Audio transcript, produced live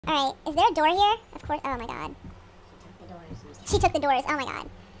Alright, is there a door here? Of course. Oh my god. She took the doors. Oh my god.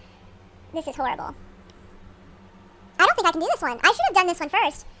 This is horrible. I don't think I can do this one. I should have done this one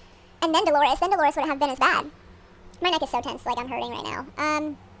first. And then Dolores. Then Dolores wouldn't have been as bad. My neck is so tense, like I'm hurting right now.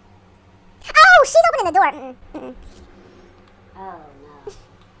 Oh, she's opening the door. Oh no.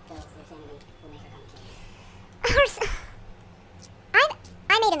 Girls, their sanity will make her come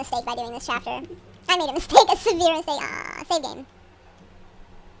I made a mistake by doing this chapter. I made a mistake, a severe mistake. Save game.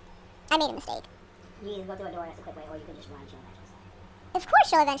 I made a mistake. You either go through a door, that's a quick way, or you could just run, she'll eventually stop. Of course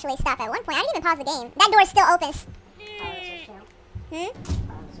she'll eventually stop at one point. I didn't even pause the game. That door still opens. Follow the switch channel. Hmm?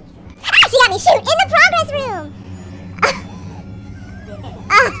 Follow the switch channel. Ah, she got me! Shoot! In the progress room! Oh my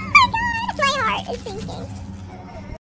god! My heart is sinking.